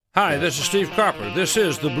Hi, this is Steve Cropper. This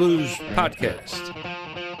is the Blues Podcast.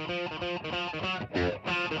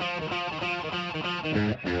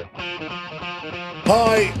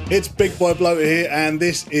 Hi, it's Big Boy Bloater here, and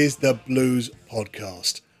this is the Blues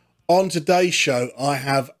Podcast. On today's show, I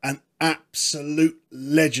have an absolute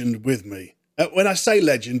legend with me. When I say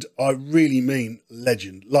legend, I really mean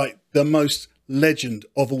legend, like the most legend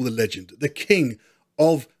of all the legend, the king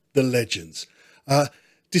of the legends.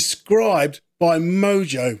 Described by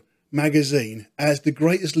Mojo magazine as the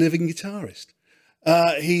greatest living guitarist.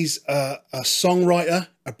 He's a songwriter,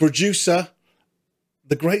 a producer,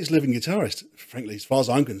 the greatest living guitarist, frankly, as far as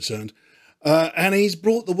I'm concerned. And he's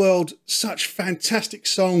brought the world such fantastic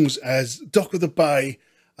songs as Dock of the Bay,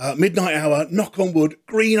 Midnight Hour, Knock on Wood,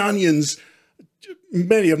 Green Onions,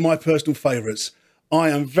 many of my personal favourites. I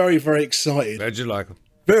am very, very excited. Glad you like them.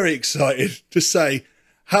 Very excited to say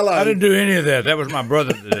hello. I didn't do any of that. That was my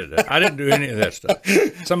brother that did that. I didn't do any of that stuff.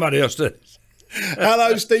 Somebody else did.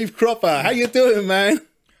 Hello, Steve Cropper. How you doing, man?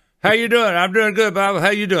 How you doing? I'm doing good, Bob.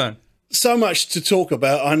 How you doing? So much to talk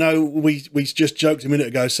about. I know we just joked a minute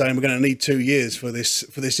ago saying we're going to need 2 years for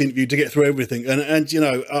this interview to get through everything. And you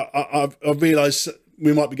know, I realise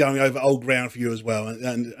we might be going over old ground for you as well.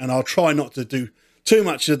 And I'll try not to do too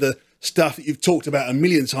much of the stuff that you've talked about a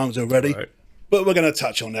million times already. Right. But we're going to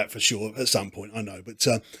touch on that for sure at some point, I know. But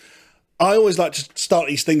I always like to start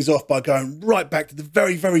these things off by going right back to the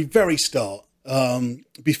very, very, very start.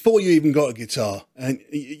 Before you even got a guitar, and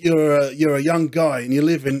you're a young guy, and you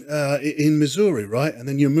live in Missouri, right? And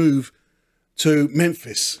then you move to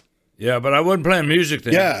Memphis. Yeah, but I wasn't playing music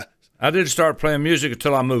then. Yeah. I didn't start playing music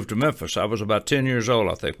until I moved to Memphis. I was about 10 years old,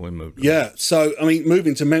 I think, when we moved. Yeah, so, I mean,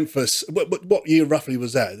 moving to Memphis, what year roughly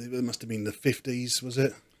was that? It must have been the 50s, was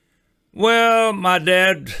it? Well, my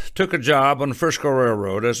dad took a job on the Frisco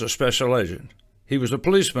Railroad as a special agent. He was a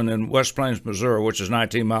policeman in West Plains, Missouri, which is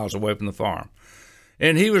 19 miles away from the farm.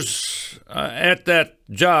 And he was at that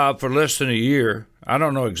job for less than a year. I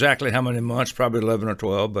don't know exactly how many months, probably 11 or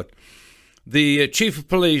 12, but the chief of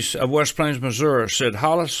police of West Plains, Missouri said,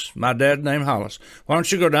 Hollis, my dad named Hollis, why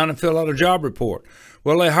don't you go down and fill out a job report?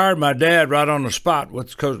 Well, they hired my dad right on the spot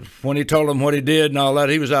because when he told them what he did and all that,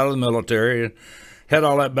 he was out of the military and had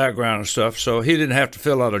all that background and stuff, so he didn't have to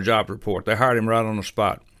fill out a job report. They hired him right on the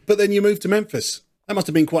spot. But then you moved to Memphis. That must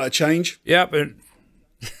have been quite a change. Yep.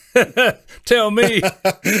 Tell me.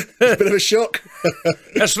 It's a bit of a shock.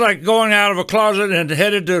 That's like going out of a closet and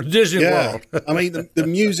headed to Disney World. I mean, the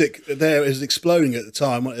music there is exploding at the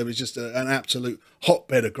time. It was just an absolute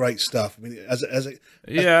hotbed of great stuff. I mean,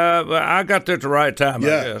 yeah, but I got there at the right time,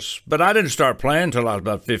 yeah. I guess. But I didn't start playing until I was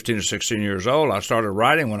about 15 or 16 years old. I started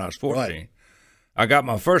writing when I was 14. Right. I got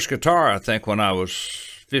my first guitar, I think, when I was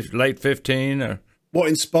late 15. What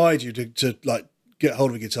inspired you to like get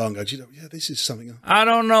hold of a guitar and go, yeah, this is something? I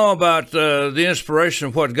don't know about the inspiration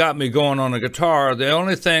of what got me going on the guitar. The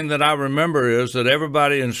only thing that I remember is that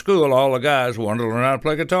everybody in school, all the guys, wanted to learn how to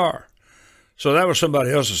play guitar. So that was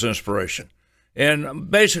somebody else's inspiration.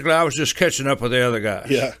 And basically, I was just catching up with the other guys.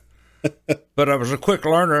 Yeah. But I was a quick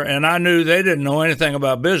learner, and I knew they didn't know anything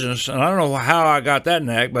about business. And I don't know how I got that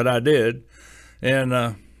knack, but I did.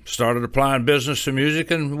 And started applying business to music,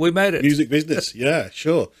 and we made it. Music business, yeah,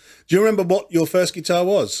 sure. Do you remember what your first guitar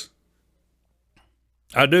was?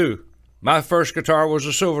 I do. My first guitar was a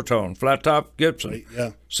Silvertone, flat-top Gibson,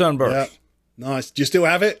 yeah. Sunburst. Yeah. Nice. Do you still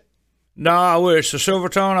have it? No, I wish. The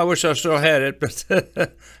Silvertone, I wish I still had it,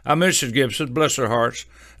 but I mentioned Gibson, bless their hearts.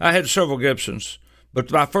 I had several Gibsons,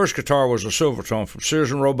 but my first guitar was a Silvertone from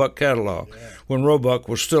Sears and Roebuck catalog, when Roebuck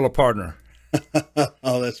was still a partner.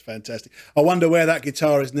 Oh, that's fantastic. I wonder where that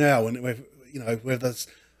guitar is now, and where that's.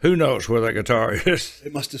 Who knows where that guitar is?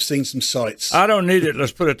 It must have seen some sights. I don't need it,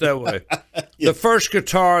 let's put it that way. Yeah. The first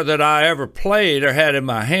guitar that I ever played or had in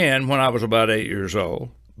my hand when I was about 8 years old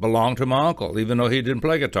belonged to my uncle, even though he didn't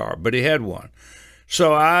play guitar, but he had one.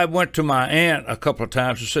 So I went to my aunt a couple of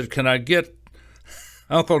times and said, can I get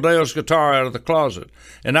Uncle Dale's guitar out of the closet?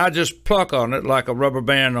 And I just pluck on it like a rubber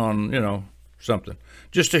band on, something,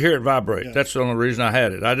 just to hear it vibrate. Yeah. That's the only reason I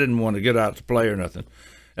had it. I didn't want to get out to play or nothing.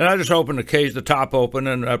 And I just opened the case, the top open,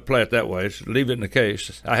 and I'd play it that way. So leave it in the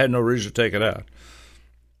case. I had no reason to take it out.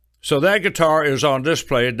 So that guitar is on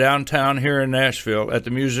display downtown here in Nashville at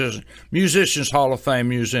the Musicians Hall of Fame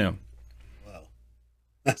Museum. Wow.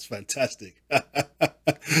 That's fantastic.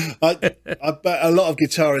 I bet a lot of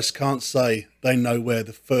guitarists can't say they know where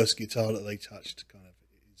the first guitar that they touched kind of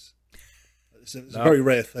is. It's a very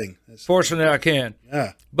rare thing. Fortunately, I can.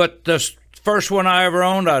 Yeah. But the first one I ever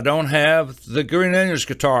owned, I don't have. The Green Onions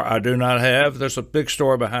guitar, I do not have. There's a big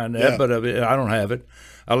story behind that, but I don't have it.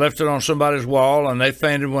 I left it on somebody's wall, and they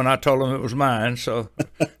fainted when I told them it was mine. So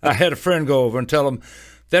I had a friend go over and tell them,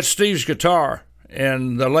 that's Steve's guitar.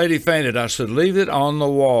 And the lady fainted. I said, leave it on the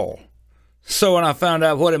wall. So when I found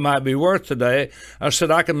out what it might be worth today, I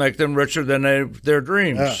said, I can make them richer than their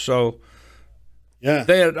dreams. Yeah. So yeah,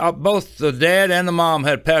 they had both the dad and the mom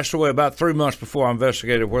had passed away about 3 months before I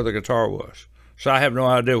investigated where the guitar was. So I have no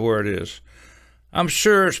idea where it is. I'm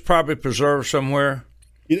sure it's probably preserved somewhere.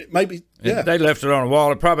 Maybe, yeah. They left it on the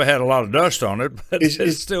wall. It probably had a lot of dust on it, but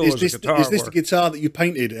it still was a guitar. Is this the guitar that you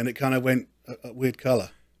painted and it kind of went a weird color?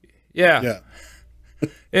 Yeah.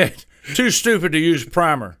 Yeah. Too stupid to use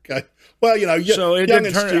primer. Okay. Well, so it young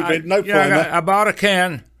and stupid, no primer. I bought a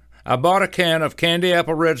can. I bought a can of candy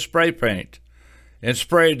apple red spray paint and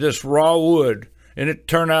sprayed this raw wood, and it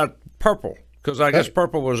turned out purple because I guess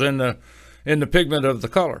purple was in the pigment of the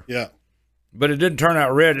color. Yeah. But it didn't turn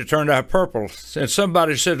out red, it turned out purple. And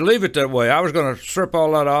somebody said, leave it that way. I was going to strip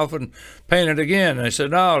all that off and paint it again. And they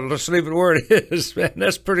said, no, let's leave it where it is. Man,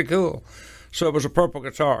 that's pretty cool. So it was a purple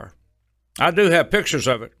guitar. I do have pictures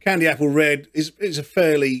of it. Candy apple red is a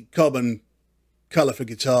fairly common color for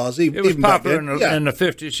guitars. It was popular in the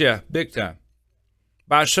 50s, yeah, big time.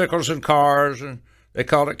 Bicycles and cars, and they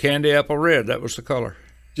called it candy apple red. That was the color.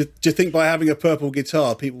 Do you think by having a purple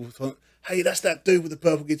guitar, people thought, hey, that's that dude with the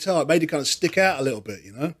purple guitar? It made it kind of stick out a little bit,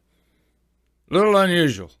 A little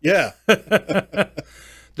unusual. Yeah.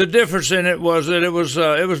 The difference in it was that it was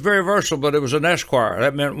very versatile, but it was an Esquire.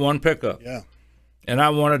 That meant one pickup. Yeah. And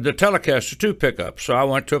I wanted the Telecaster 2 pickups, so I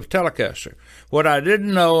went to a Telecaster. What I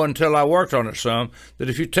didn't know until I worked on it some, that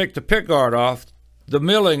if you take the pickguard off, the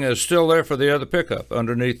milling is still there for the other pickup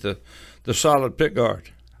underneath the solid pickguard.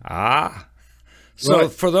 So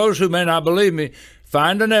for those who may not believe me,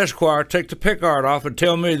 find an Esquire, take the pickguard off, and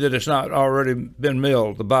tell me that it's not already been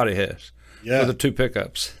milled, the body has, for the 2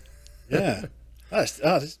 pickups. Yeah.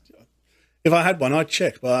 If I had one, I'd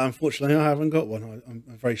check, but unfortunately I haven't got one. I'm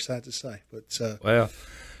very sad to say. But well,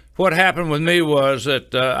 what happened with me was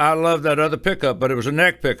that I loved that other pickup, but it was a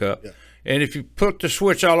neck pickup. Yeah. And if you put the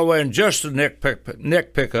switch all the way in just the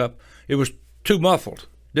neck pickup, it was too muffled.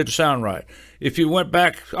 Didn't sound right. If you went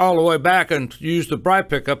back all the way back and used the bright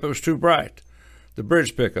pickup, it was too bright, the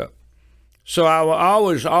bridge pickup. So I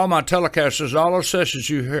always, all my Telecasters, all those sessions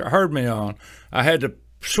you heard me on, I had to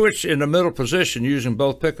switch in the middle position using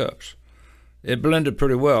both pickups. It blended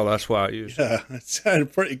pretty well. That's why I used it. Yeah, it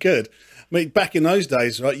sounded pretty good. I mean, back in those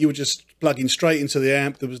days, right, you were just plugging straight into the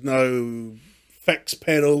amp. There was no effects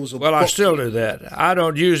pedals. Well, I still do that. I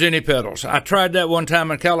don't use any pedals. I tried that one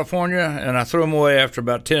time in California, and I threw them away after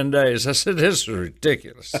about 10 days. I said, this is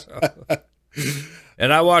ridiculous.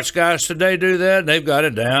 And I watch guys today do that, and they've got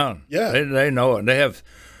it down. Yeah. They know it. They have,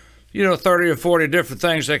 30 or 40 different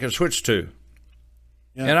things they can switch to.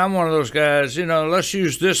 Yeah. And I'm one of those guys, let's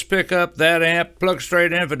use this pickup, that amp, plug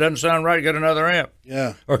straight in. If it doesn't sound right, get another amp.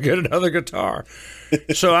 Yeah. Or get another guitar.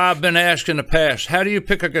 So I've been asked in the past, how do you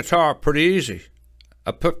pick a guitar? Pretty easy.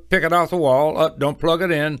 I pick it off the wall, don't plug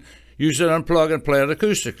it in, use it, unplug, and play it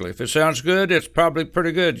acoustically. If it sounds good, it's probably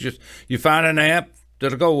pretty good. You find an amp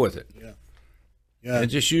that'll go with it. Yeah. Yeah.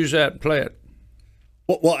 And just use that and play it.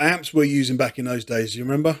 What amps were you using back in those days? Do you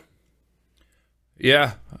remember?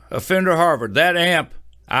 Yeah, a Fender Harvard. That amp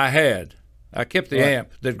I had. I kept the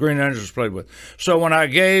amp that Green Angels played with. So when I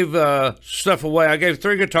gave stuff away, I gave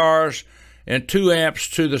 3 guitars and 2 amps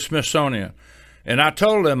to the Smithsonian. And I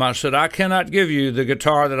told them, I said, I cannot give you the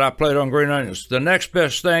guitar that I played on Green Onions. The next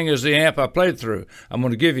best thing is the amp I played through. I'm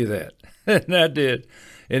going to give you that. And I did.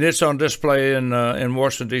 And it's on display in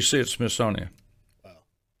Washington, D.C. at Smithsonian. Wow.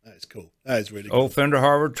 That is cool. That is really cool. Old Fender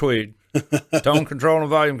Harvard Tweed. Tone control and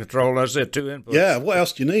volume control. That's it, 2 inputs. Yeah, what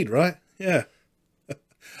else do you need, right? Yeah.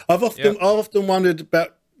 I've often wondered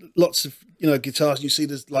about lots of guitars. You see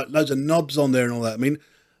there's like loads of knobs on there and all that. I mean,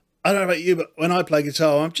 I don't know about you, but when I play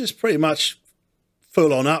guitar, I'm just pretty much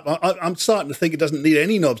full on up. I'm starting to think it doesn't need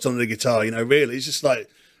any knobs on the guitar. Really, it's just like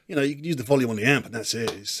you can use the volume on the amp and that's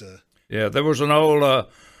it. Yeah, there was an old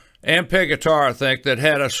Ampeg guitar, I think, that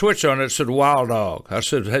had a switch on it that said Wild Dog. I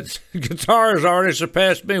said, guitar has already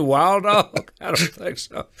surpassed me, Wild Dog? I don't think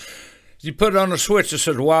so. You put it on the switch that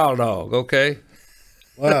said Wild Dog, okay?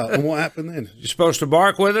 Wow, and what happened then? You supposed to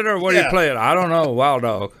bark with it, or what do you play it? I don't know, Wild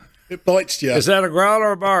Dog. It bites you. Is that a growl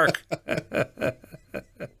or a bark?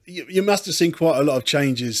 You must have seen quite a lot of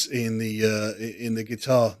changes in the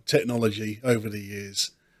guitar technology over the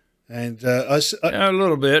years. And a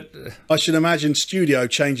little bit. I should imagine studio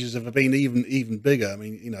changes have been even bigger. I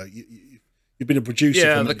mean, you've been a producer.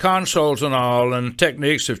 Yeah, the consoles and all, and the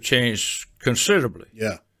techniques have changed considerably.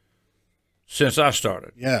 Yeah. Since I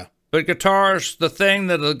started. Yeah. But guitars, the thing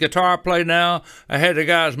that the guitar I play now, I had the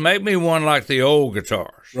guys make me one like the old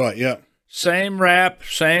guitars. Right, yeah. Same wrap,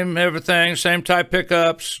 same everything, same type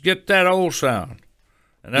pickups. Get that old sound.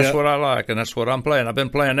 And that's what I like, and that's what I'm playing. I've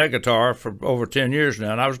been playing that guitar for over 10 years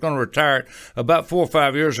now, and I was going to retire it about 4 or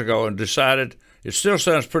 5 years ago and decided it still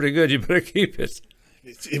sounds pretty good. You better keep it.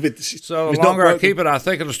 So the longer I keep it, I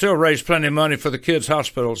think it'll still raise plenty of money for the kids'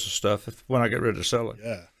 hospitals and stuff when I get ready to sell it.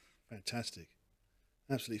 Yeah, fantastic.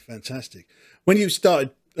 Absolutely fantastic. When you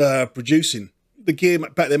started producing, the gear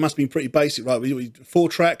back then must have been pretty basic, right? Were you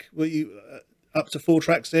 4-track? Were you up to 4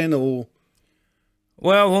 tracks then, or?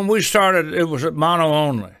 Well, when we started, it was at mono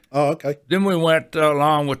only. Oh, okay. Then we went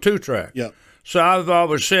along with 2-track. Yeah. So I've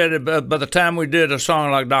always said by the time we did a song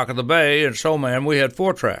like Dock of the Bay and Soul Man, we had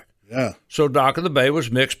 4-track. Yeah. So Dock of the Bay was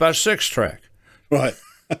mixed by 6-track. Right.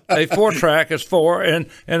 A 4-track is 4, and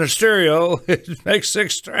a stereo it makes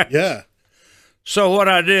 6 tracks. Yeah. So what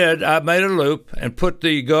I did, I made a loop and put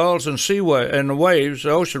the gulls and the waves, the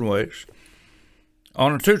ocean waves,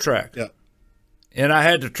 on a 2-track. Yeah. And I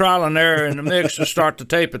had to trial and error in the mix to start the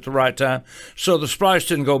tape at the right time, so the splice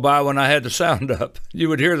didn't go by when I had the sound up. You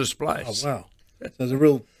would hear the splice. Oh, wow. So there's a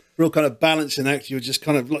real kind of balancing act. You were just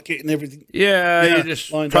kind of like getting everything. Yeah, you just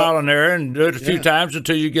trial and error and do it a few times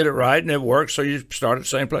until you get it right and it works, so you start at the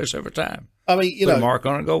same place every time. I mean, Put a mark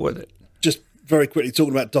on it and go with it. Just very quickly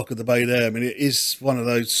talking about Dock of the Bay there, I mean, it is one of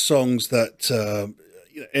those songs that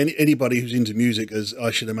anybody who's into music, as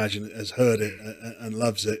I should imagine, has heard it and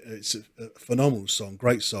loves it. It's a phenomenal song,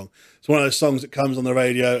 great song. It's one of those songs that comes on the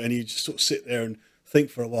radio and you just sort of sit there and think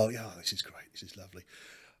for a while, yeah, this is great, this is lovely.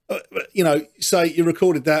 Say you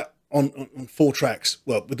recorded that on 4 tracks,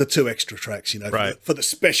 well, with the 2 extra tracks, right, for the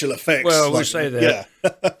special effects. Well, we say that.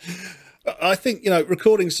 Yeah. I think,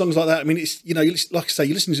 recording songs like that, I mean, it's, like I say,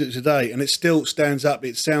 you listen to it today and it still stands up.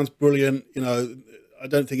 It sounds brilliant. I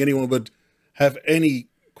don't think anyone would have any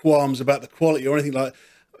qualms about the quality or anything like that.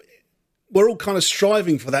 We're all kind of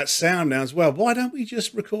striving for that sound now as well. Why don't we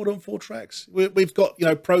just record on 4 tracks? We've got,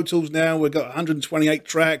 Pro Tools now. We've got 128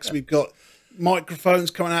 tracks. We've got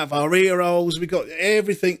microphones coming out of our ear holes. We've got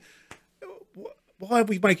everything. Why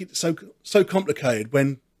we make it so complicated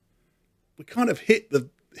when we kind of hit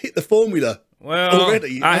the formula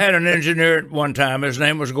already? I had an engineer at one time. His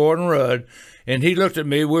name was Gordon Rudd, and he looked at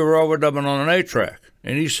me. We were overdubbing on an 8-track,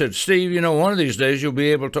 and he said, "Steve, one of these days you'll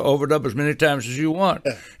be able to overdub as many times as you want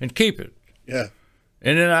and keep it." Yeah.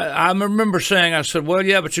 And then I remember saying, I said, "Well,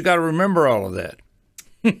 yeah, but you got to remember all of that."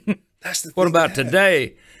 That's the thing. What about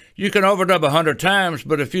today? You can overdub 100 times,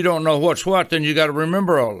 but if you don't know what's what, then you got to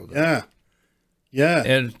remember all of that. Yeah. Yeah.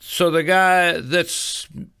 And so the guy that's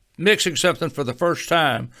mixing something for the first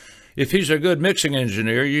time, if he's a good mixing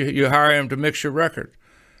engineer, you hire him to mix your record.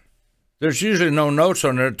 There's usually no notes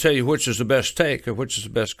on there to tell you which is the best take or which is the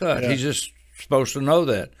best cut. Yeah. He's just supposed to know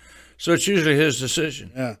that. So it's usually his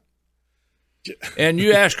decision. Yeah. And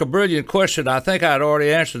you ask a brilliant question. I think I'd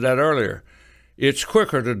already answered that earlier. It's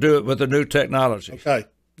quicker to do it with the new technology. Okay.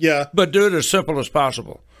 Yeah. But do it as simple as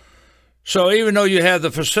possible. So even though you have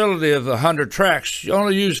the facility of 100 tracks, you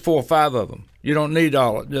only use 4 or 5 of them. You don't need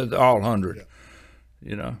all 100.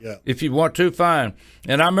 Yeah. Yeah. If you want to, fine.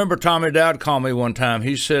 And I remember Tommy Dowd called me one time.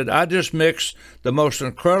 He said, "I just mixed the most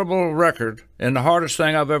incredible record and the hardest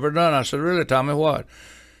thing I've ever done." I said, "Really, Tommy, what?"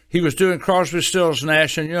 He was doing Crosby, Stills,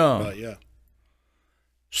 Nash and Young. Right, yeah.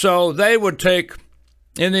 So they would take,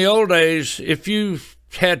 in the old days, if you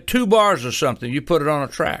had 2 bars or something, you put it on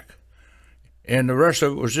a track, and the rest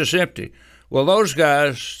of it was just empty. Well, those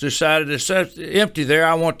guys decided, it's empty there,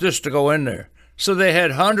 I want this to go in there. So they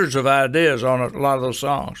had hundreds of ideas on a lot of those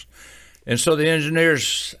songs. And so the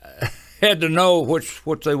engineers had to know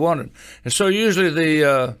what they wanted. And so usually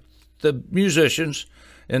the musicians,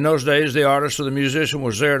 in those days, the artist or the musician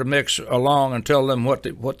was there to mix along and tell them what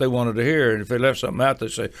they wanted to hear. And if they left something out, they'd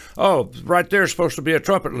say, "Oh, right there's supposed to be a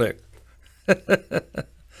trumpet lick."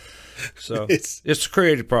 So it's a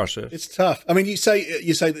creative process. It's tough. I mean, you say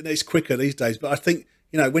that it's quicker these days, but I think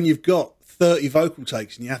when you've got 30 vocal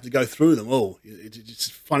takes and you have to go through them all,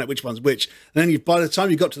 just find out which one's which, and then by the time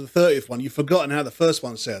you got to the 30th one, you've forgotten how the first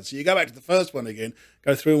one sounds. So you go back to the first one again,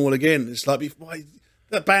 go through them all again. It's like,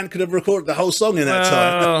 that band could have recorded the whole song in that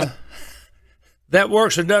time. That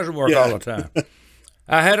works and doesn't work all the time.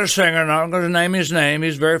 I had a singer, and I'm going to name his name.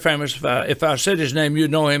 He's very famous. If I said his name, you'd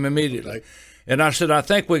know him immediately. Okay. And I said, "I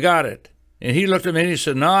think we got it." And he looked at me and he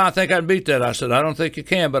said, "No, I think I'd beat that." I said, "I don't think you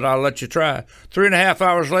can, but I'll let you try." 3.5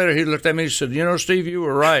 hours later, he looked at me and he said, "Steve, you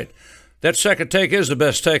were right. That second take is the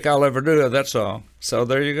best take I'll ever do of that song." So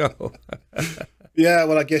there you go. Yeah,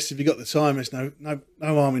 well, I guess if you got the time, there's no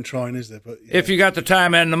harm in trying, is there? But if you got the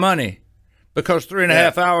time and the money. because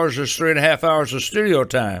 3.5 hours is 3.5 hours of studio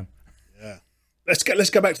time. Yeah. Let's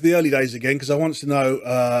go back to the early days again, because I want to know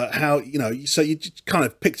how, so you just kind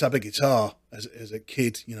of picked up a guitar as a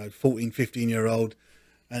kid, 14, 15-year-old,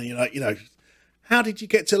 and, how did you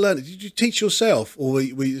get to learn it? Did you teach yourself, or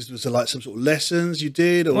was there like some sort of lessons you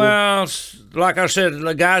did? Or? Well, like I said,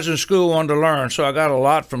 the guys in school wanted to learn, so I got a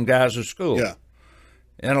lot from guys in school. Yeah.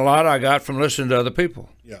 And a lot I got from listening to other people.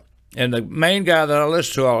 Yeah. And the main guy that I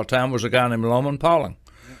listened to all the time was a guy named Loman Pauling,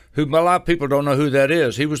 who a lot of people don't know who that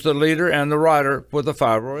is. He was the leader and the writer with the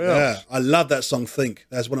Five Royals. Yeah, I love that song, Think.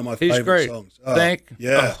 That's one of my favorite great. songs. Think.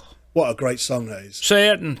 Yeah. Oh. What a great song that is. Say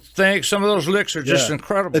It and Think. Some of those licks are just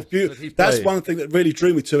incredible. That's one thing that really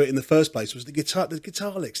drew me to it in the first place, was the guitar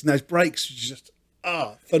licks and those breaks. Just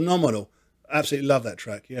phenomenal. Absolutely love that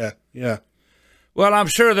track. Yeah, yeah. Well, I'm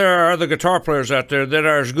sure there are other guitar players out there that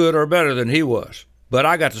are as good or better than he was. But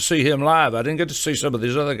I got to see him live. I didn't get to see some of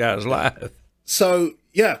these other guys live. So,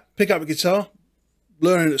 yeah, pick up a guitar,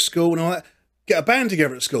 learning at school and all that. Get a band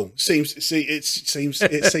together at school. It seems,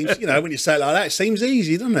 when you say it like that, it seems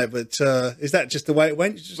easy, doesn't it? But is that just the way it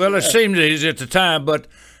went? It seemed easy at the time, but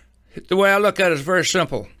the way I look at it is very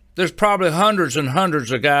simple. There's probably hundreds and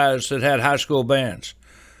hundreds of guys that had high school bands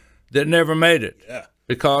that never made it. Yeah.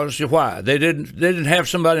 Because why? They didn't have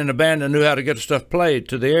somebody in the band that knew how to get stuff played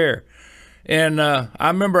to the air. And I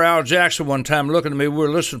remember Al Jackson one time looking at me. We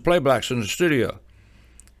were listening to playbacks in the studio.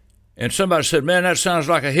 And somebody said, "Man, that sounds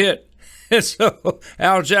like a hit." And so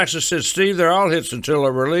Al Jackson said, "Steve, they're all hits until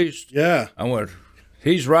they're released." Yeah. I went,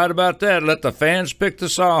 he's right about that. Let the fans pick the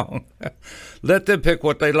song. Let them pick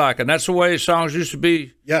what they like. And that's the way songs used to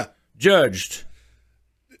be judged.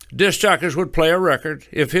 Disc jockeys would play a record.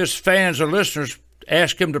 If his fans or listeners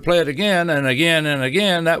asked him to play it again and again and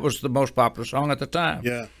again, that was the most popular song at the time.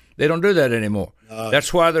 Yeah. They don't do that anymore.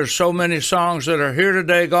 That's why there's so many songs that are here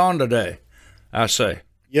today, gone today, I say.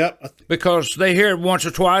 Yep. Because they hear it once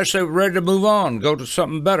or twice, they're ready to move on, go to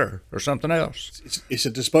something better or something else. It's a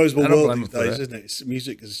disposable world these days, isn't it?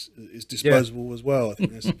 Music is disposable as well. I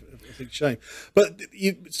think that's a big shame. But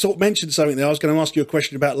you sort of mentioned something there I was going to ask you a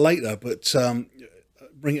question about later, but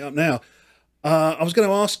bring it up now. I was going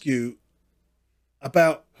to ask you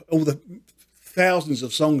about all the thousands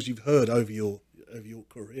of songs you've heard over your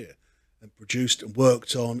career and produced and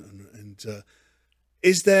worked on, and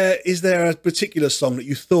is there a particular song that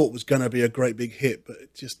you thought was going to be a great big hit, but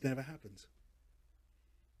it just never happened?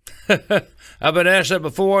 I've been asked that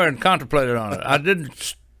before and contemplated on it. I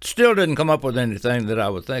still didn't come up with anything that I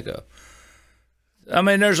would think of. I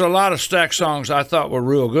mean, there's a lot of Stax songs I thought were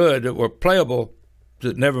real good that were playable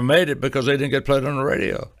that never made it because they didn't get played on the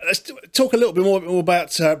radio. Let's talk a little bit more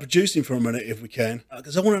about producing for a minute, if we can,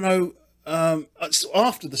 because I want to know,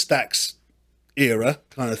 after the Stax era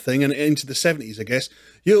kind of thing and into the 70s, I guess,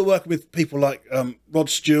 you were working with people like Rod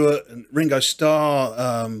Stewart and Ringo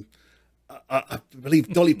Starr, I believe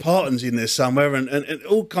Dolly Parton's in there somewhere, and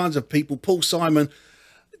all kinds of people, Paul Simon.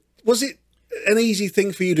 Was it an easy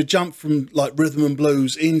thing for you to jump from like rhythm and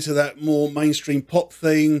blues into that more mainstream pop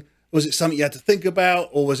thing? Was it something you had to think about,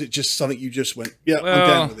 or was it just something you just went, I'm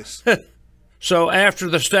down with this? So after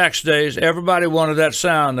the Stax days, everybody wanted that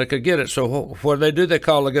sound that could get it. So what they do, they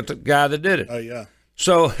call the guy that did it. Oh, yeah.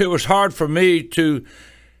 So it was hard for me to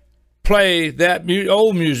play that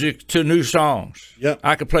old music to new songs. Yeah.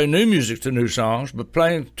 I could play new music to new songs, but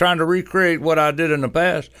trying to recreate what I did in the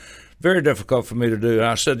past, very difficult for me to do. And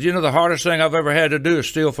I said, the hardest thing I've ever had to do is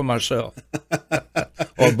steal for myself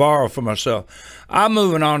or borrow for myself. I'm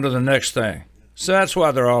moving on to the next thing. So that's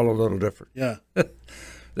why they're all a little different. Yeah.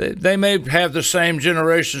 They may have the same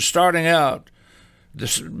generation starting out.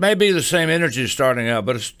 This may be the same energy starting out,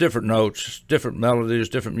 but it's different notes, different melodies,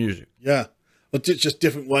 different music. Yeah. Well, it's just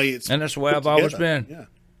different way and that's the way I've always been. Yeah.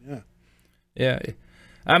 Yeah. Yeah.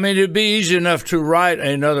 I mean, it'd be easy enough to write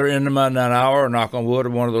another "In the Mud in an Hour" or "Knock on Wood"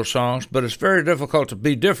 or one of those songs, but it's very difficult to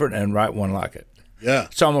be different and write one like it. Yeah.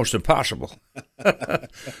 It's almost impossible.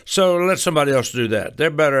 So let somebody else do that. They're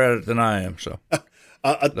better at it than I am, so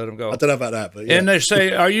let them go. I don't know about that, but yeah. And they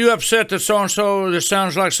say, "Are you upset that so-and-so, this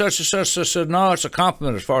sounds like such and such?" I said, "No, it's a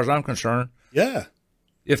compliment as far as I'm concerned." Yeah.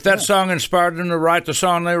 If that song inspired them to write the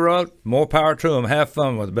song they wrote, more power to them. Have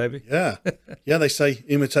fun with it, baby. Yeah. Yeah, they say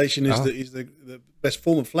imitation is the best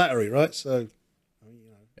form of flattery, right? So,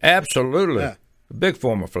 absolutely. Yeah. A big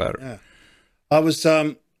form of flattery. Yeah. I was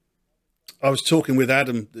talking with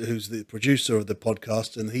Adam, who's the producer of the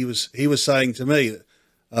podcast, and he was saying to me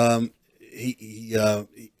that he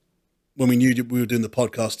when we knew we were doing the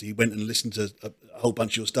podcast, he went and listened to a whole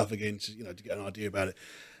bunch of your stuff again to get an idea about it.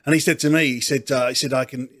 And he said to me, he said I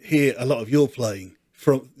can hear a lot of your playing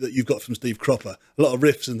that you've got from Steve Cropper, a lot of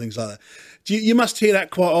riffs and things like that. You must hear that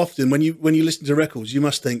quite often when you listen to records. You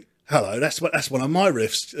must think, hello, that's one of my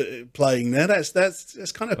riffs playing there. That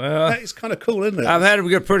is kind of cool, isn't it? I've had them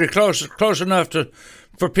get pretty close enough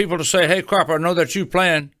for people to say, "Hey, Cropper, I know that you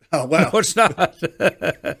playing." Oh wow, no, it's not.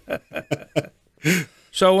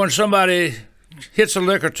 So when somebody hits a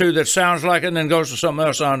lick or two that sounds like it and then goes to something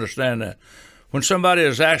else, I understand that. When somebody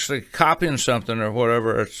is actually copying something or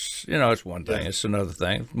whatever, it's one thing. It's another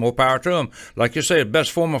thing. More power to them. Like you say, the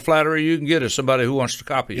best form of flattery you can get is somebody who wants to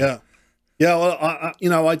copy you. Yeah. Yeah, well,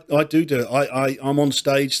 I do it. I'm on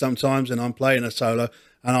stage sometimes and I'm playing a solo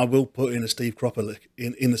and I will put in a Steve Cropper lick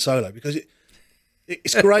in the solo because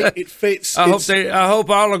it's great. It fits. I hope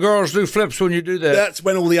all the girls do flips when you do that. That's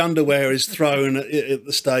when all the underwear is thrown at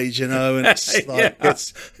the stage, and it's like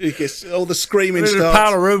it gets all the screaming starts. A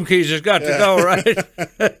pile of room keys has got to go, right?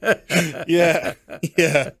 Yeah.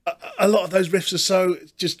 A lot of those riffs are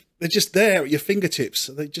they're just there at your fingertips.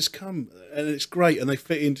 They just come, and it's great, and they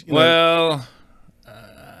fit into. Well,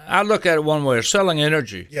 I look at it one way: selling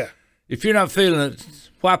energy. Yeah. If you're not feeling it,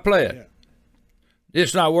 why play it? Yeah.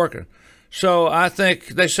 It's not working. So I think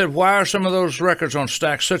they said, why are some of those records on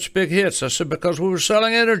Stax such big hits? I said, because we were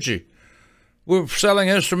selling energy. We were selling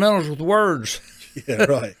instrumentals with words. Yeah,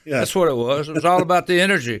 right. Yeah. That's what it was. It was all about the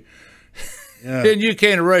energy. Yeah. And you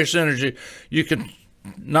can't erase energy. You can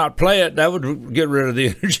not play it. That would get rid of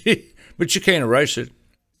the energy. But you can't erase it.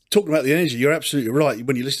 Talking about the energy, you're absolutely right.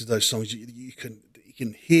 When you listen to those songs, you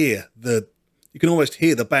can hear you can almost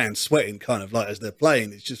hear the band sweating kind of like as they're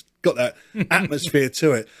playing. It's just got that atmosphere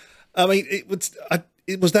to it. I mean,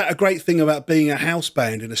 was that a great thing about being a house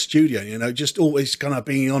band in a studio? Just always kind of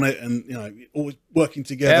being on it and always working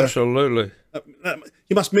together. Absolutely.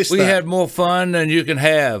 You must miss that. We had more fun than you can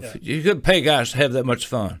have. Yeah. You couldn't pay guys to have that much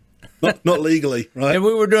fun. Not legally, right? And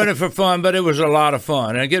we were doing it for fun, but it was a lot of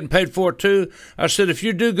fun and getting paid for it too. I said, if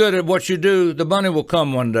you do good at what you do, the money will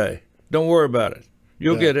come one day. Don't worry about it.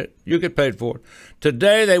 You'll get it. You get paid for it.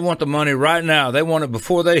 Today, they want the money right now. They want it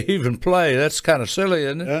before they even play. That's kind of silly,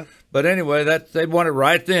 isn't it? Yeah. But anyway, they want it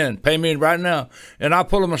right then. Pay me right now. And I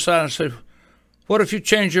pull them aside and say, what if you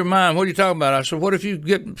change your mind? What are you talking about? I said, what if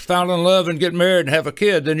you fall in love and get married and have a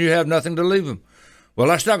kid? Then you have nothing to leave them. Well,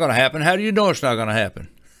 that's not going to happen. How do you know it's not going to happen?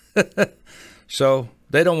 So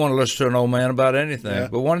they don't want to listen to an old man about anything. Yeah.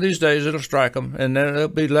 But one of these days, it'll strike them, and then they'll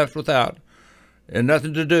be left without and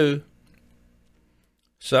nothing to do.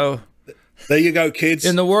 So there you go, kids.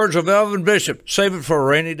 In the words of Elvin Bishop, save it for a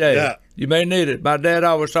rainy day. Yeah. You may need it. My dad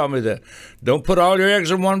always taught me that. Don't put all your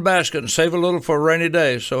eggs in one basket and save a little for a rainy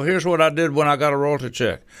day. So here's what I did when I got a royalty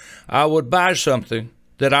check. I would buy something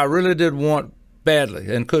that I really did want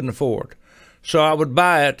badly and couldn't afford. So I would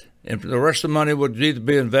buy it, and the rest of the money would either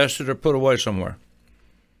be invested or put away somewhere.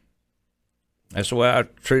 That's the way I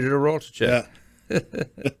treated a royalty check. Yeah.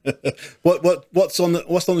 What's on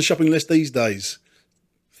the shopping list these days?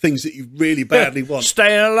 Things that you really badly want.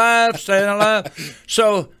 Staying alive.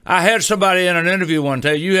 So I had somebody in an interview one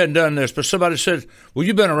day, you hadn't done this, but somebody said, well,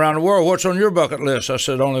 you've been around the world. What's on your bucket list? I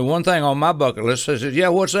said, only one thing on my bucket list. I said, yeah,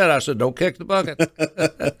 what's that? I said, don't kick the bucket.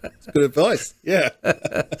 That's good advice. Yeah.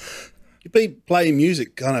 You've been playing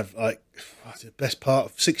music kind of like the best part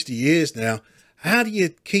of 60 years now. How do you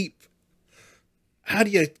keep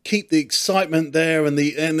the excitement there and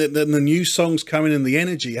the new songs coming and the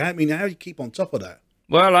energy? How do you keep on top of that?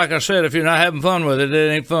 Well, like I said, if you're not having fun with it,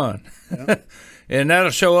 it ain't fun. Yeah. And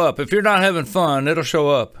that'll show up. If you're not having fun, it'll show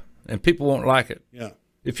up, and people won't like it. Yeah.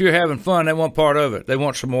 If you're having fun, they want part of it. They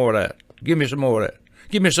want some more of that. Give me some more of that.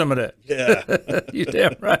 Give me some of that. Yeah. You're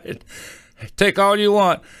damn right. Take all you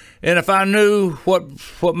want. And if I knew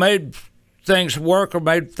what made things work or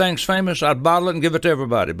made things famous, I'd bottle it and give it to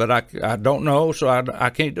everybody. But I don't know, so I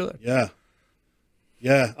can't do it. Yeah.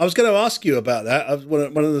 Yeah, I was going to ask you about that.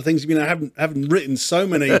 One of the things, I haven't written so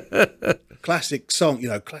many classic songs.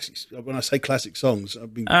 Classics. When I say classic songs,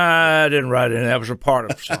 I didn't write it. That was a part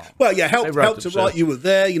of the song. Well, yeah, helped to write. You were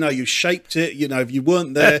there. You shaped it. If you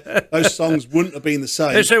weren't there, those songs wouldn't have been the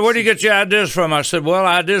same. They said, "Where do you get your ideas from?" I said, "Well,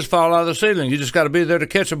 ideas fall out of the ceiling. You just got to be there to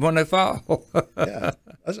catch them when they fall." Yeah,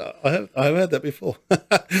 I've heard that before.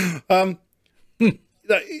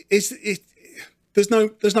 There's no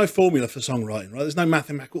formula for songwriting, right? There's no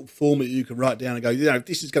mathematical formula you can write down and go,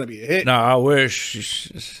 this is going to be a hit. No, I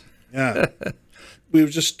wish. Yeah. We were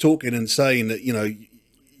just talking and saying that,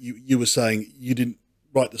 you were saying you didn't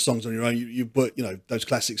write the songs on your own. You worked, those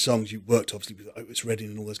classic songs, you worked obviously with Otis Redding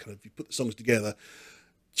and all those kind of, you put the songs together.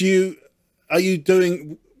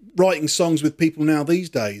 writing songs with people now these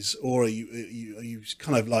days, or are you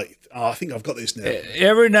kind of like, oh, I think I've got this now?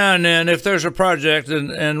 Every now and then, if there's a project,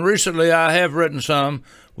 and recently I have written some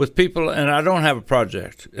with people, and I don't have a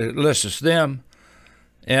project. Unless it's them.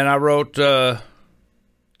 And I wrote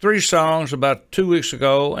 3 songs about 2 weeks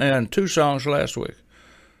ago and 2 songs last week.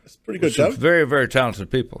 That's pretty good, Joe. Very, very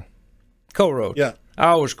talented people. Co-wrote. Yeah. I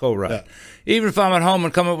always co-write. Yeah. Even if I'm at home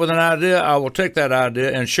and come up with an idea, I will take that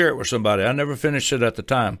idea and share it with somebody. I never finish it at the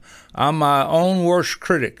time. I'm my own worst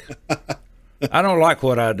critic. I don't like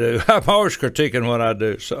what I do. I'm always critiquing what I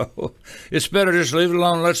do. So it's better just leave it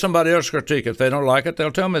alone and let somebody else critique it. If they don't like it,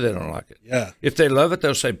 they'll tell me they don't like it. Yeah. If they love it,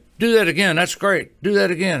 they'll say, do that again. That's great. Do that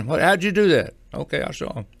again. How'd you do that? Okay, I'll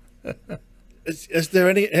show them. Has there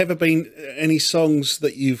ever been any songs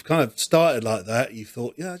that you've kind of started like that? You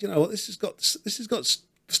thought, yeah, you know what, this has got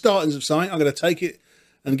startings of something. I'm going to take it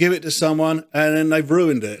and give it to someone, and then they've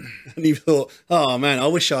ruined it. And you thought, oh man, I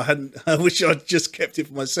wish I'd just kept it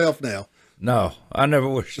for myself now. No, I never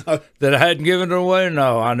wish that I hadn't given it away.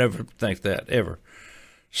 No, I never think that ever.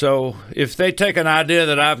 So if they take an idea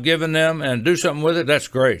that I've given them and do something with it, that's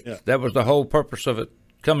great. Yeah. That was the whole purpose of it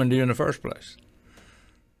coming to you in the first place.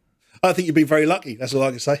 I think you've been very lucky. That's all I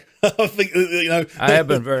can say. I think, you know, I have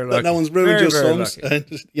been very lucky. No one's ruined very, your very songs.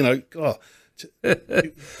 And, you know, God.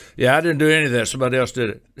 Yeah, I didn't do any of that. Somebody else did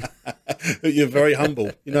it. You're very humble.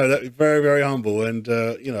 You know, that very, very humble. And,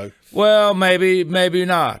 you know. Well, maybe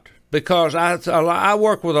not. Because I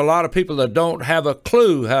work with a lot of people that don't have a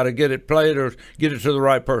clue how to get it played or get it to the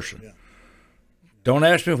right person. Yeah. Don't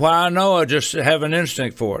ask me why I know. I just have an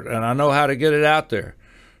instinct for it, and I know how to get it out there.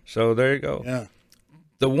 So there you go. Yeah.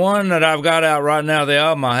 The one that I've got out right now, the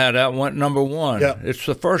album I had out, went number 1. Yeah. It's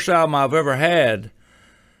the first album I've ever had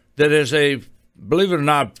that is a, believe it or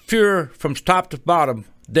not, pure from top to bottom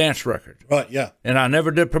dance record. Right, yeah. And I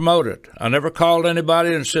never did promote it. I never called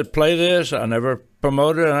anybody and said, play this. I never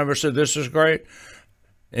promoted it. I never said, this is great.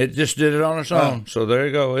 It just did it on its own. So there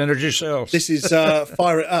you go. Energy sells. This is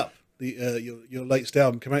Fire It Up, your latest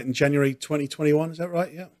album. Came out in January 2021. Is that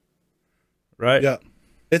right? Yeah. Right. Yeah.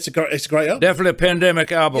 It's a great album. Definitely a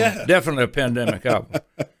pandemic album. Yeah. Definitely a pandemic album.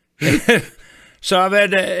 So I've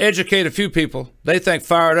had to educate a few people. They think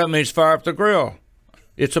fire it up means fire up the grill.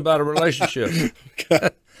 It's about a relationship.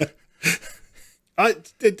 Okay. I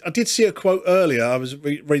did see a quote earlier. I was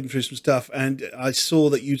reading through some stuff, and I saw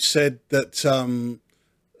that you said that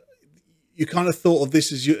you kind of thought of this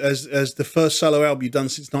as the first solo album you've done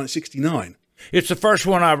since 1969. It's the first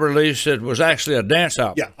one I released that was actually a dance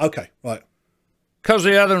album. Yeah, okay, right. Because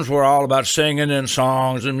the others were all about singing and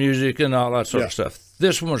songs and music and all that sort of stuff.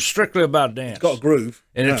 This one was strictly about dance. It's got a groove.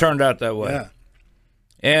 And it turned out that way. Yeah.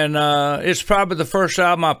 And it's probably the first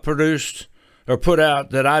album I produced or put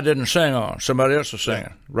out that I didn't sing on. Somebody else was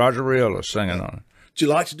singing. Roger Riola singing on it. Do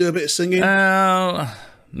you like to do a bit of singing?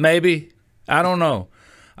 Maybe. I don't know.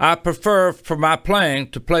 I prefer for my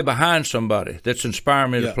playing to play behind somebody that's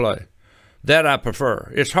inspiring me to play. That I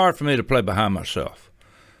prefer. It's hard for me to play behind myself.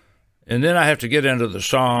 And then I have to get into the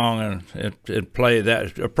song and play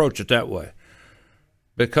that, approach it that way.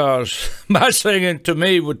 Because my singing, to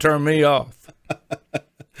me, would turn me off.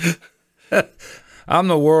 I'm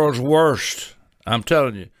the world's worst. I'm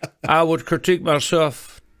telling you. I would critique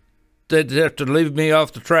myself. They'd have to leave me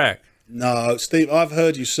off the track. No, Steve, I've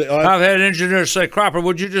heard you say... I've had engineers say, Cropper,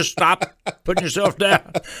 would you just stop putting yourself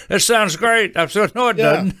down? That sounds great. I've said, no, it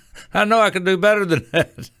doesn't. I know I can do better than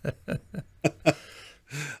that.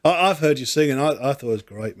 I've heard you sing, and I thought it was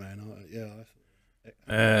great, man.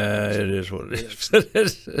 It is what it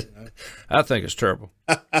is. I think it's terrible.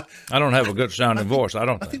 I don't have a good sounding voice.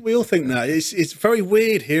 I think we all think that. It's very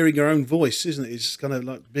weird hearing your own voice, isn't it? It's kind of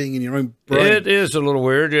like being in your own brain. It is a little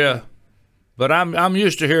weird, yeah. But I'm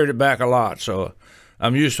used to hearing it back a lot, so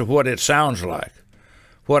I'm used to what it sounds like.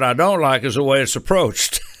 What I don't like is the way it's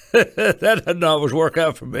approached. That doesn't always work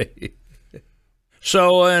out for me.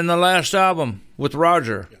 So in the last album with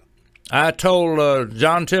Roger, I told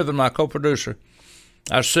John Tiven, my co-producer,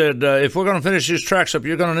 I said, if we're going to finish these tracks up,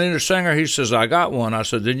 you're going to need a singer. He says, I got one. I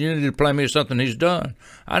said, then you need to play me something he's done.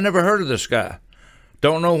 I never heard of this guy.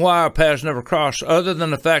 Don't know why our paths never crossed, other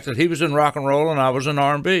than the fact that he was in rock and roll and I was in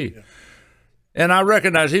R&B. Yeah. And I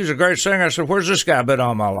recognized he was a great singer. I said, where's this guy been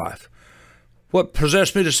all my life? What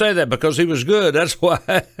possessed me to say that? Because he was good. That's why.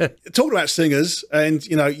 Talking about singers, and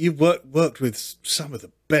you know, you've worked with some of the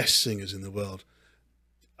best singers in the world.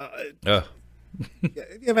 Have you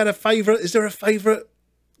ever had a favourite? Is there a favourite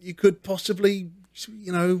you could possibly,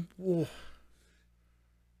 you know? Oh.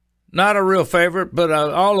 Not a real favourite, but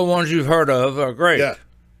all the ones you've heard of are great. Yeah.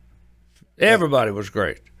 Everybody was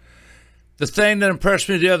great. The thing that impressed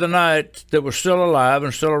me the other night that was still alive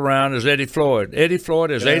and still around is Eddie Floyd. Eddie Floyd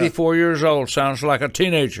is 84 years old, sounds like a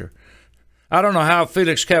teenager. I don't know how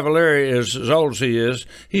Felix Cavalieri is as old as he is.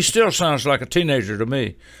 He still sounds like a teenager to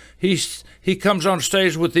me. He comes on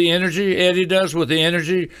stage with the energy, Eddie does, with the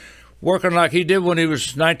energy, working like he did when he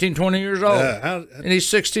was 19, 20 years old. Yeah, and he's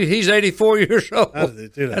 60, he's 84 years old. How did they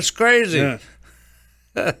do that? That's crazy. Yeah.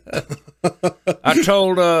 I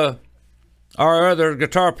told our other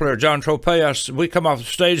guitar player, John Tropez, we come off the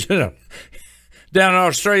stage down in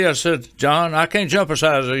Australia. I said, John, I can't jump as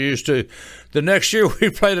high as I used to. The next year we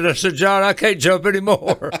played it, I said, John, I can't jump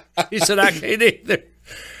anymore. He said, I can't either.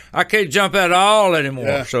 I can't jump at all anymore.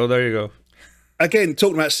 Yeah. So there you go. Again,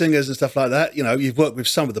 talking about singers and stuff like that, you know, you've worked with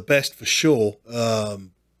some of the best for sure. We all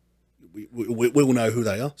know who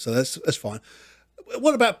they are, so that's fine.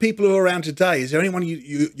 What about people who are around today? Is there anyone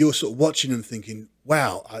you're sort of watching and thinking,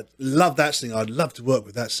 wow, I love that singer, I'd love to work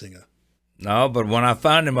with that singer? No, but when I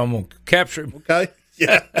find him, I'm going to capture him. Okay,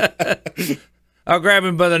 yeah. I'll grab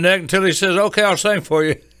him by the neck until he says, okay, I'll sing for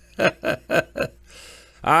you.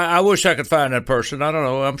 I wish I could find that person. I don't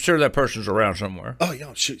know. I'm sure that person's around somewhere. Oh,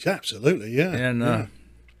 yeah, absolutely, yeah. And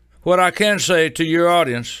what I can say to your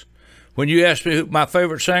audience, when you ask me who my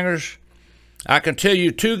favorite singers, I can tell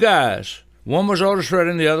you two guys. One was Otis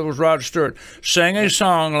Redding, the other was Rod Stewart, sang a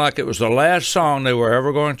song like it was the last song they were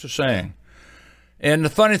ever going to sing. And the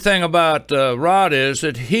funny thing about Rod is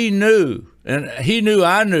that he knew, and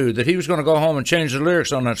I knew that he was going to go home and change the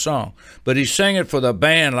lyrics on that song. But he sang it for the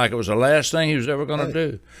band like it was the last thing he was ever going to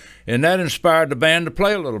do. And that inspired the band to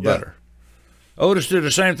play a little better. Otis did the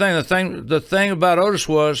same thing. The thing about Otis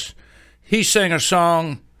was he sang a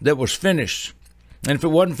song that was finished. And if it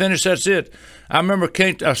wasn't finished, that's it. I remember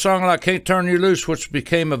a song like Can't Turn You Loose, which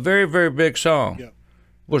became a very, very big song,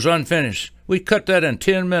 was unfinished. We cut that in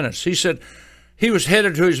 10 minutes. He said he was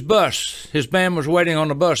headed to his bus. His band was waiting on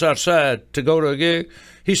the bus outside to go to a gig.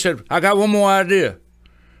 He said, I got one more idea.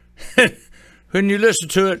 When you listen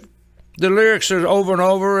to it, the lyrics are over and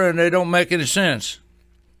over, and they don't make any sense.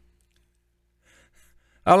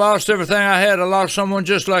 I lost everything I had. I lost someone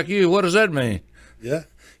just like you. What does that mean? Yeah.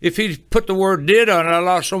 If he put the word did on it, I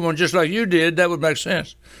lost someone just like you did, that would make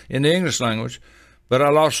sense in the English language. But I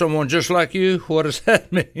lost someone just like you, what does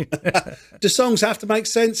that mean? Do songs have to make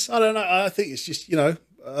sense? I don't know. I think it's just,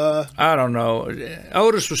 I don't know.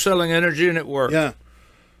 Otis was selling energy and it worked. Yeah.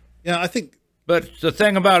 Yeah, I think. But the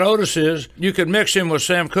thing about Otis is you could mix him with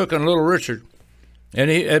Sam Cooke and Little Richard. And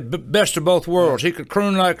he had best of both worlds. He could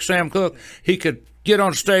croon like Sam Cooke. He could get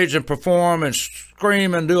on stage and perform and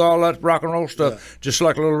scream and do all that rock and roll stuff just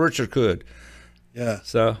like Little Richard could. Yeah.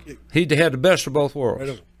 So he had the best of both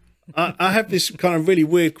worlds. I have this kind of really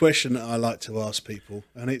weird question that I like to ask people,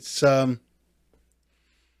 and it's a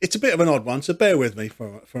bit of an odd one, so bear with me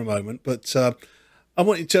for a moment. But I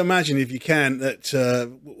want you to imagine, if you can, that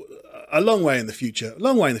a long way in the future,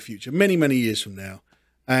 many, many years from now,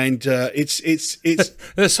 and it's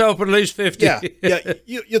let's hope at least 50. Yeah.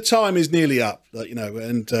 Your time is nearly up,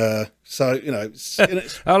 and so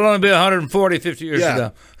I'll only be 140, 50 years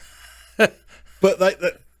ago.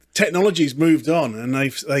 But technology's moved on, and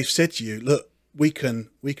they've said to you, look, we can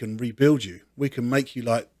rebuild you. We can make you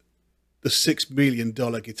like the $6 million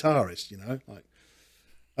guitarist.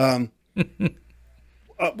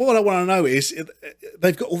 What I want to know is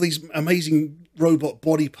they've got all these amazing robot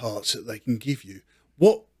body parts that they can give you.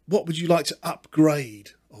 What would you like to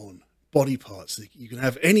upgrade on body parts? You can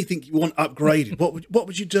have anything you want upgraded. What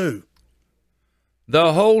would you do?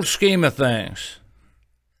 The whole scheme of things.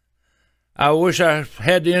 I wish I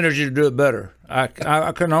had the energy to do it better. I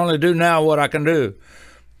can only do now what I can do.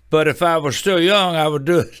 But if I was still young, I would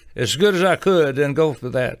do it as good as I could and go for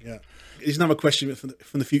that. Yeah. Here's another question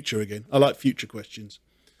from the future again. I like future questions.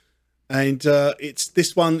 And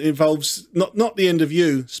this one involves not the end of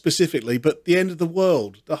you specifically, but the end of the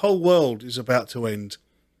world. The whole world is about to end.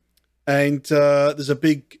 And there's a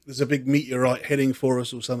big meteorite heading for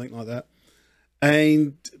us or something like that.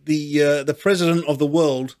 And the president of the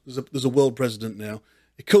world, there's a world president now,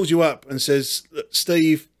 he calls you up and says,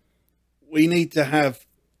 Steve, we need to have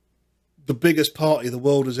the biggest party the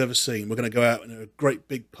world has ever seen. We're going to go out and have a great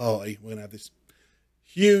big party. We're going to have this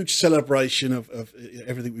huge celebration of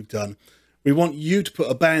everything we've done. We want you to put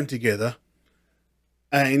a band together.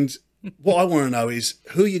 And what I want to know is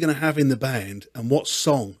who you're going to have in the band and what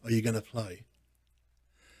song are you going to play?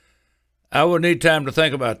 I would need time to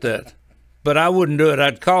think about that. But I wouldn't do it.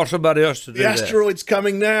 I'd call somebody else to do that. The asteroid's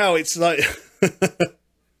coming now. It's like...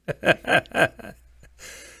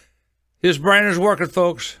 His brain is working,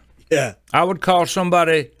 folks. Yeah. I would call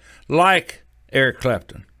somebody like Eric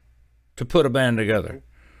Clapton to put a band together.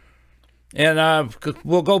 And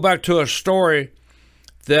we'll go back to a story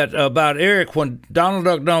that about Eric when Donald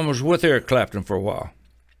Duck Dunn was with Eric Clapton for a while.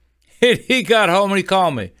 He got home and he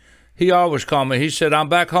called me. He always called me. He said, I'm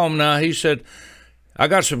back home now. He said, I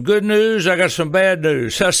got some good news. I got some bad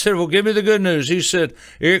news. I said, well, give me the good news. He said,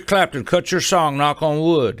 Eric Clapton cut your song, Knock on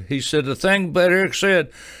Wood. He said, the thing that Eric said,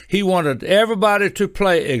 he wanted everybody to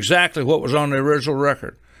play exactly what was on the original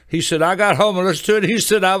record. He said, I got home and listened to it. He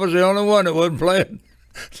said, I was the only one that wasn't playing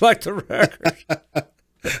like the record.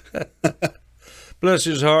 Bless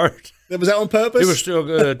his heart. Was that on purpose? It was still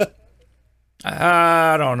good.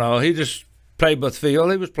 I don't know. He just played with feel.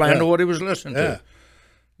 He was playing to what he was listening to.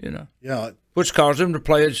 You know. Yeah. Which caused him to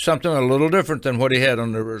play something a little different than what he had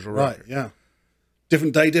on the original record. Right, yeah.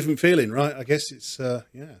 Different day, different feeling, right? I guess it's, Who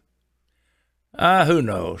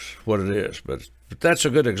knows what it is, but that's a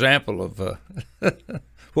good example of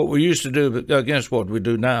what we used to do against what we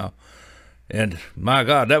do now. And my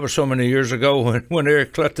God, that was so many years ago when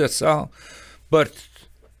Eric cut that song. But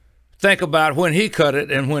think about when he cut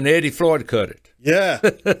it and when Eddie Floyd cut it. Yeah,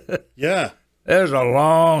 yeah. There's a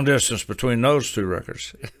long distance between those two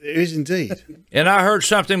records. It is indeed. And I heard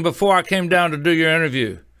something before I came down to do your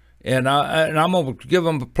interview, and I'm going to give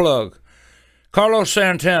them a plug. Carlos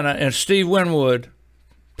Santana and Steve Winwood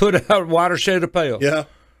put out Watershed of Pale. Yeah.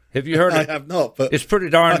 Have you heard it? I have not, but it's pretty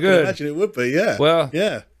darn good. I imagine it would be, yeah. Well,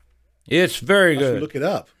 yeah. It's very good. I should look it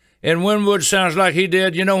up. And Winwood sounds like he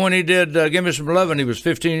did, when he did Give Me Some Lovin', he was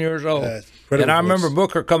 15 years old. And I remember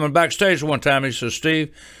Booker coming backstage one time. He said,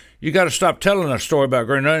 Steve, you got to stop telling that story about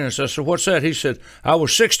Green Onions. I said, what's that? He said, I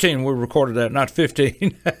was 16 when we recorded that, not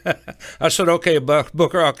 15. I said, okay,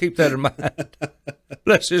 Booker, I'll keep that in mind.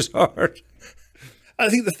 Bless his heart. I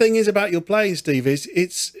think the thing is about your playing, Steve, is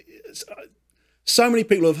it's so many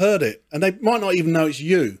people have heard it, and they might not even know it's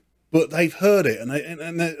you, but they've heard it,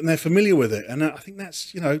 and they're familiar with it. And I think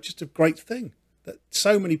that's, just a great thing, that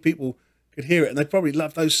so many people could hear it, and they probably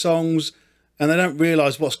love those songs, and they don't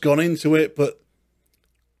realise what's gone into it, but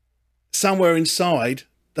somewhere inside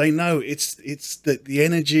they know it's the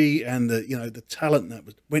energy and the talent that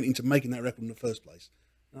went into making that record in the first place.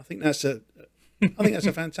 And I think that's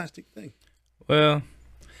a fantastic thing. Well,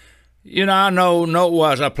 I know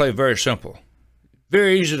note-wise I play very simple,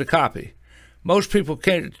 very easy to copy. Most people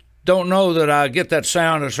don't know that I get that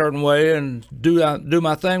sound a certain way and do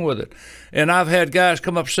my thing with it. And I've had guys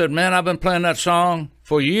come up and said, man, I've been playing that song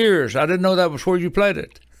for years. I didn't know that was where you played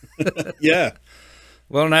it. Yeah.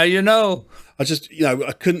 Well, now you know. I just,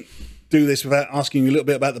 I couldn't do this without asking you a little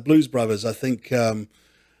bit about the Blues Brothers. I think for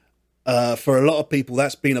a lot of people,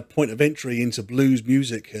 that's been a point of entry into blues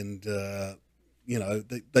music. And,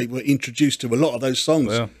 they were introduced to a lot of those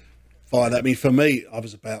songs via that. I mean, for me, I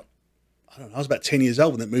was about 10 years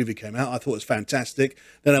old when that movie came out. I thought it was fantastic.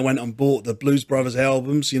 Then I went and bought the Blues Brothers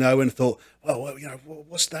albums, and thought,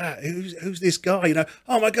 what's that? Who's this guy?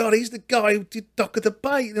 Oh my God, he's the guy who did Dock of the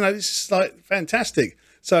Bay. This is like fantastic.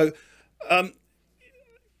 So,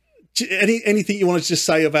 anything you want to just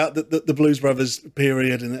say about the Blues Brothers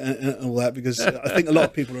period and all that? Because I think a lot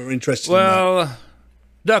of people are interested in that.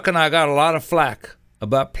 Duck and I got a lot of flack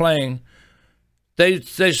about playing. They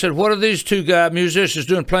said, what are these two musicians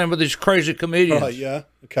doing playing with these crazy comedians? Right, yeah,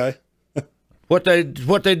 okay. What they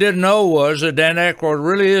didn't know was that Dan Aykroyd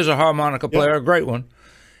really is a harmonica player, a great one.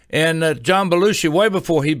 And John Belushi, way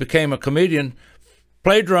before he became a comedian,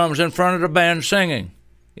 played drums in front of the band singing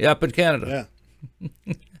up in Canada.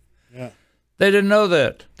 Yeah. Yeah. They didn't know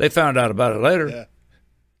that. They found out about it later. Yeah.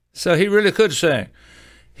 So he really could sing.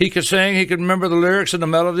 He could sing, he could remember the lyrics and the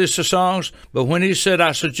melodies to songs, but when he said,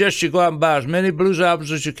 I suggest you go out and buy as many blues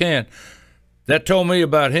albums as you can, that told me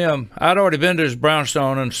about him. I'd already been to his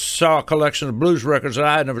brownstone and saw a collection of blues records that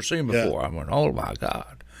I had never seen before. I went, oh my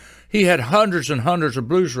God. He had hundreds and hundreds of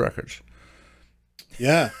blues records.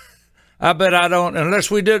 Yeah. I bet I don't, unless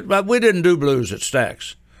we didn't do blues at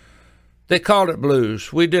Stax. They called it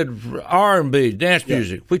blues. We did R&B, dance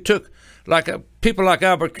music. We took, people like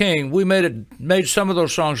Albert King, we made some of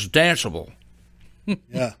those songs danceable.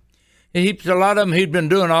 Yeah. A lot of them he'd been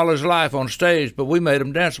doing all his life on stage, but we made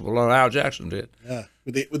them danceable, like Al Jackson did. Yeah,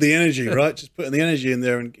 with the energy, right? Just putting the energy in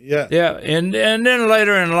there, and yeah. Yeah, and then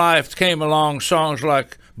later in life came along songs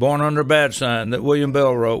like "Born Under Bad Sign" that William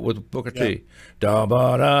Bell wrote with Booker T. Da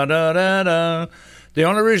ba da da da da. The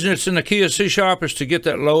only reason it's in the key of C sharp is to get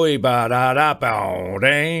that low E ba da da ba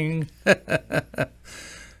ding.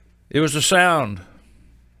 It was the sound,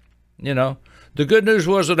 The good news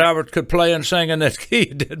was that Albert could play and sing in that key.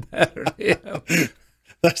 It didn't matter to him.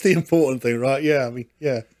 That's the important thing, right? Yeah, I mean,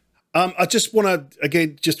 yeah. I just want to,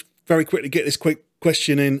 again, just very quickly get this quick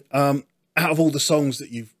question in. Out of all the songs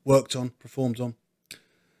that you've worked on, performed on,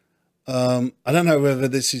 I don't know whether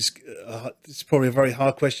this is probably a very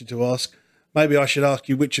hard question to ask. Maybe I should ask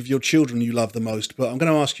you which of your children you love the most, but I'm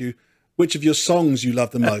going to ask you which of your songs you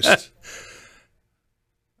love the most.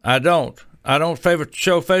 I don't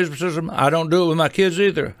show favoritism. I don't do it with my kids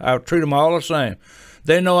either. I treat them all the same.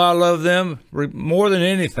 They know I love them more than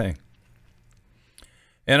anything.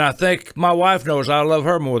 And I think my wife knows I love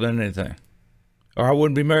her more than anything, or I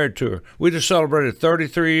wouldn't be married to her. We just celebrated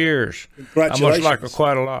 33 years. Congratulations. I must like her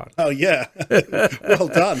quite a lot. Oh, yeah. Well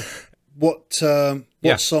done. What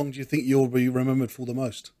song do you think you'll be remembered for the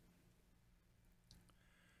most?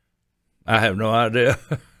 I have no idea.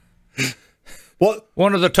 What?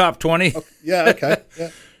 One of the top 20. Yeah, okay. Yeah.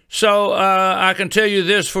 So I can tell you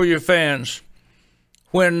this for your fans.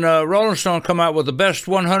 When Rolling Stone come out with the best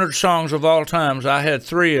 100 songs of all times, I had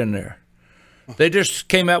 3 in there. They just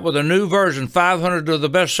came out with a new version, 500 of the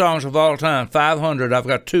best songs of all time. 500, I've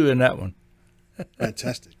got 2 in that one.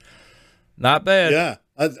 Fantastic. Not bad. Yeah,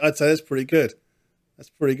 I'd say that's pretty good. That's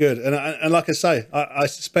pretty good. And like I say, I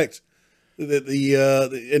suspect that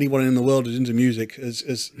anyone in the world who's into music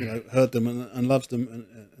has heard them and loves them.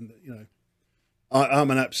 And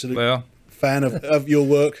I'm an absolute fan of your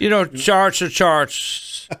work. Charts are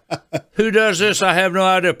charts. Who does this? I have no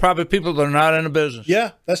idea. Probably people that are not in the business.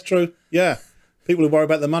 Yeah, that's true. Yeah. People who worry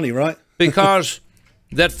about the money, right? Because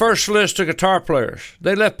that first list of guitar players,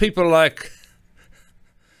 they left people like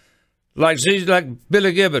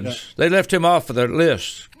Billy Gibbons. Yeah. They left him off of their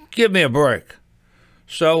list. Give me a break.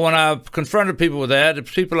 So when I confronted people with that,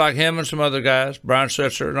 people like him and some other guys, Brian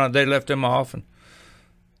Setzer, they left him off and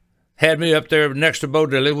had me up there next to Bo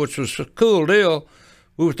Diddley, which was a cool deal.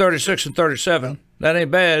 We were 36 and 37. That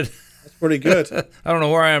ain't bad. That's pretty good. I don't know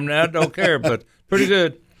where I am now. Don't care, but pretty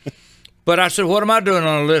good. But I said, what am I doing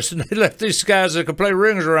on the list? And they left these guys that could play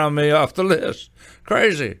rings around me off the list.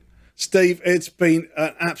 Crazy. Steve, it's been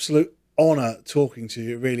an absolute honor talking to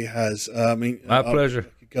you. It really has. My pleasure.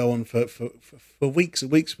 I could go on for weeks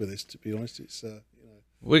and weeks with this, to be honest. It's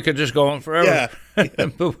we could just go on forever. Yeah.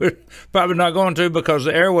 But we're probably not going to because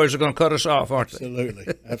the airways are going to cut us off, aren't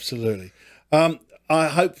they? Absolutely. I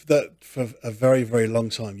hope that for a very, very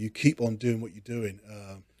long time you keep on doing what you're doing.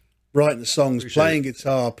 Writing the songs, playing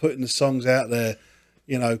guitar, putting the songs out there,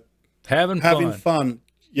 having fun.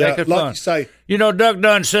 Yeah, like fun. You say. Doug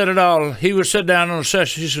Dunn said it all. He would sit down on a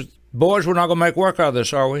session. He said, boys, we're not going to make work out of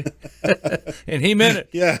this, are we? And he meant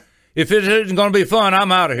it. Yeah. If it isn't going to be fun, I'm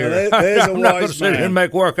out of here. I'm not going to sit here and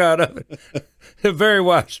make work out of it. A very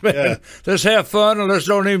wise man. Yeah. Let's have fun and let's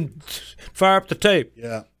don't even fire up the tape.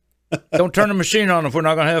 Yeah. Don't turn the machine on if we're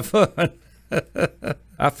not going to have fun.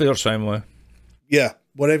 I feel the same way. Yeah.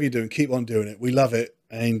 Whatever you're doing, keep on doing it. We love it.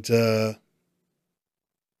 And I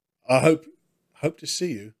hope to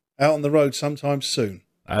see you out on the road sometime soon.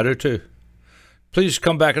 I do too. Please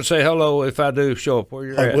come back and say hello if I do show up where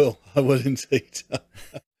you're at. I will indeed.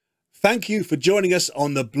 Thank you for joining us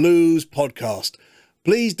on the Blues Podcast.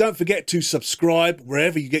 Please don't forget to subscribe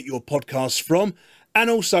wherever you get your podcasts from. And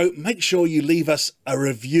also make sure you leave us a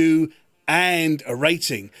review and a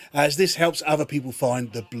rating, as this helps other people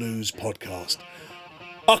find the Blues Podcast.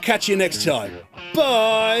 I'll catch you next time.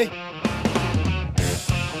 Bye.